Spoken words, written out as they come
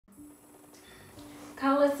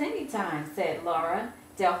Call us anytime, said Laura.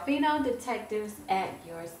 Delfino Detectives at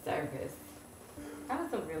your service. That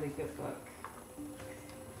was a really good book.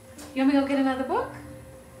 You want me to go get another book?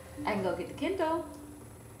 I can go get the Kindle.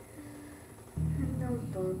 No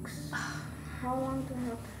books. How long do I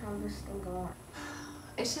have to have this thing on?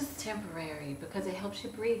 It's just temporary because it helps you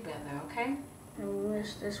breathe better, okay? I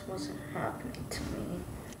wish this wasn't happening to me.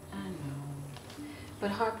 I know. But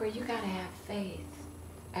Harper, you gotta have faith.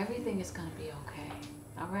 Everything is gonna be okay,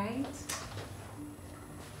 all right?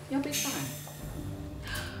 You'll be fine.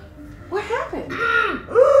 What happened?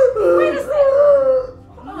 Wait a second.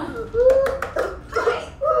 Hold on. Hey.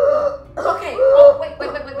 Okay. Oh, wait.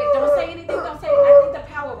 Don't say anything. Don't say anything. I think the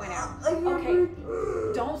power went out. Okay.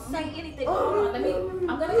 Don't say anything. Hold on.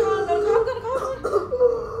 I'm gonna call.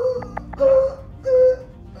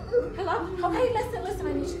 Hello? Okay, listen.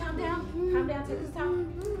 I need you to calm down. Calm down. Take this time.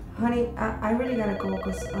 Honey, I really gotta go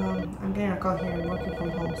because I'm getting a call here. I'm working from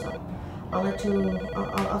home, so I'll let you.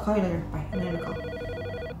 I'll call you later. Bye. I'm getting a call.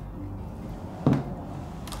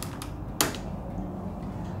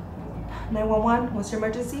 911. What's your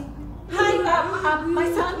emergency? Hi, my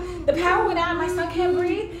son. The power went out. My son can't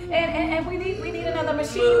breathe, and we need another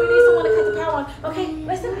machine. We need someone to cut the power on. Okay,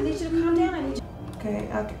 listen. I need you to calm down. Okay,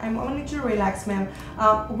 I'm gonna need you to relax, ma'am.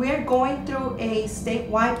 We're going through a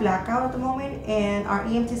statewide blackout at the moment, and our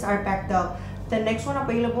EMTs are backed up. The next one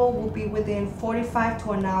available will be within 45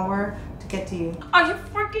 to an hour to get to you. Are you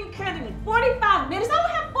freaking kidding me? 45 minutes? I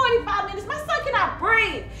don't have 45 minutes. My son cannot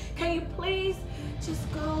breathe. Can you please just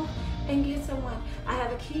go and get someone? I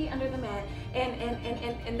have a key under the mat,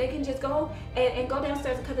 and they can just go and go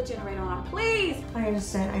downstairs and cut the generator on. Please. I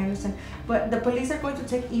understand. But the police are going to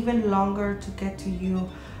take even longer to get to you.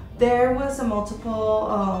 There was a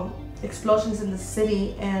multiple explosions in the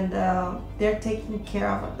city, and they're taken care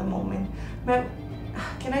of at the moment. Ma'am,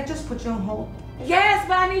 can I just put you on hold? Yes,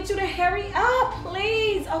 but I need you to hurry up,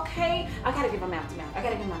 please. Okay, I gotta give him mouth to mouth.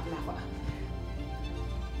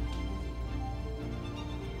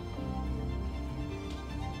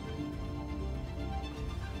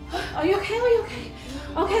 Are you okay?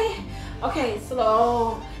 Okay,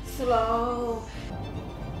 slow. Oh,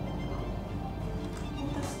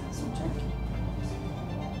 that's so tricky.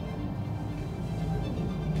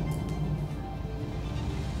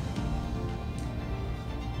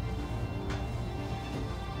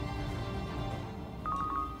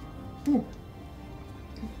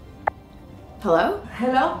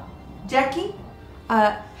 Hello? Jackie?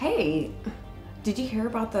 Hey, did you hear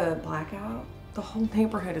about the blackout? The whole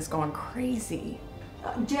neighborhood is going crazy.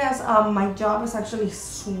 Yes, my job is actually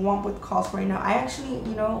swamped with calls right now. I actually,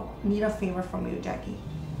 need a favor from you, Jackie.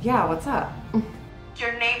 Yeah, what's up?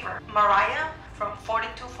 Your neighbor, Mariah, from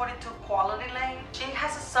 4242 Quality Lane, she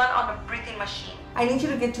has a son on a breathing machine. I need you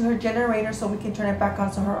to get to her generator so we can turn it back on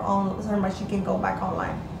so her machine can go back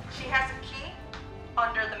online. She has a key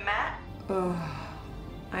under the mat. Ugh,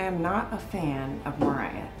 I am not a fan of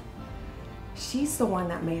Mariah. She's the one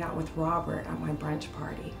that made out with Robert at my brunch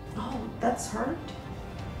party. Oh, that's her?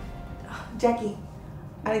 Jackie,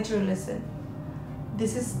 I need you to listen.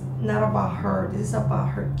 This is not about her. This is about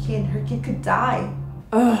her kid. Her kid could die.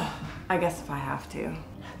 Ugh, I guess if I have to.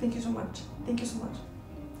 Thank you so much.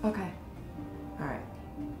 Okay. All right.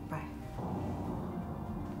 Bye.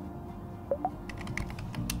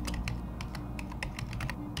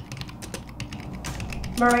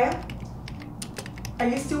 Mariah, are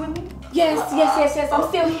you still with me? Yes. I'm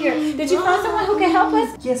still here. Did you find someone who can help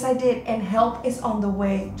us? Yes, I did, and help is on the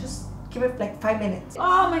way. Just give it like 5 minutes.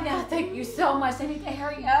 Oh my God, thank you so much. They need to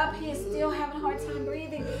hurry up. He is still having a hard time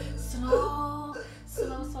breathing. Slow.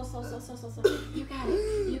 You got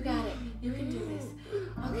it. You can do this.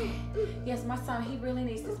 Okay. Yes, my son, he really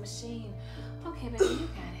needs this machine. Okay, baby,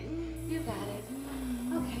 you got it.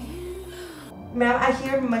 Okay. Ma'am, I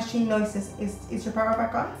hear machine noises. Is your power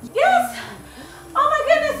back on? Yes! Oh my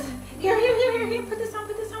goodness! Here. Put this on.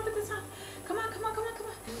 Come on.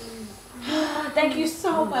 Thank you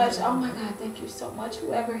so much. Oh my God, thank you so much.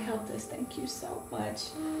 Whoever helped us, thank you so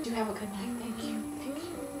much. You have a good night. Thank you.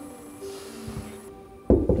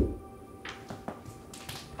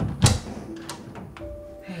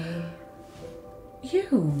 Hey.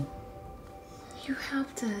 You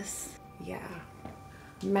helped us. Yeah.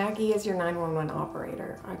 Maggie is your 911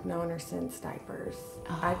 operator. I've known her since diapers.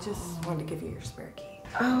 Oh. I just wanted to give you your spare key.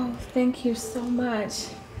 Oh, thank you so much.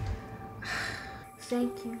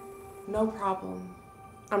 Thank you. No problem.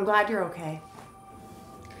 I'm glad you're okay.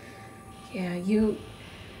 Yeah, you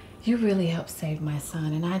really helped save my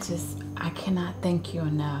son, and I cannot thank you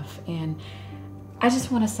enough. And I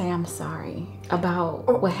just want to say I'm sorry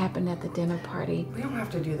about what happened at the dinner party. We don't have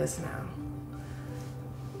to do this now.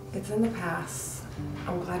 It's in the past.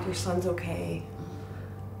 I'm glad your son's okay.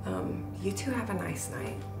 You two have a nice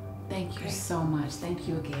night. Thank you so much. Thank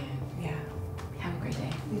you again. Yeah. Have a great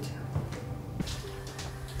day. You too.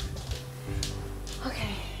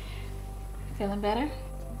 Okay. Feeling better?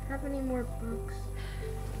 Have any more books?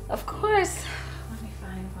 Of course. Let me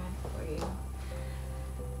find one for you.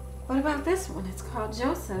 What about this one? It's called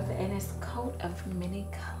Joseph and his coat of many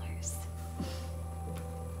colors.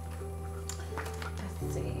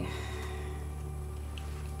 Let's see.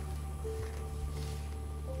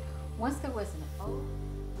 Once there was an old...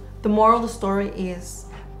 The moral of the story is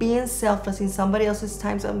being selfless in somebody else's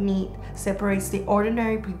times of need separates the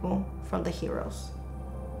ordinary people from the heroes.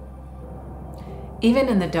 Even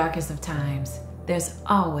in the darkest of times, there's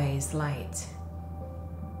always light.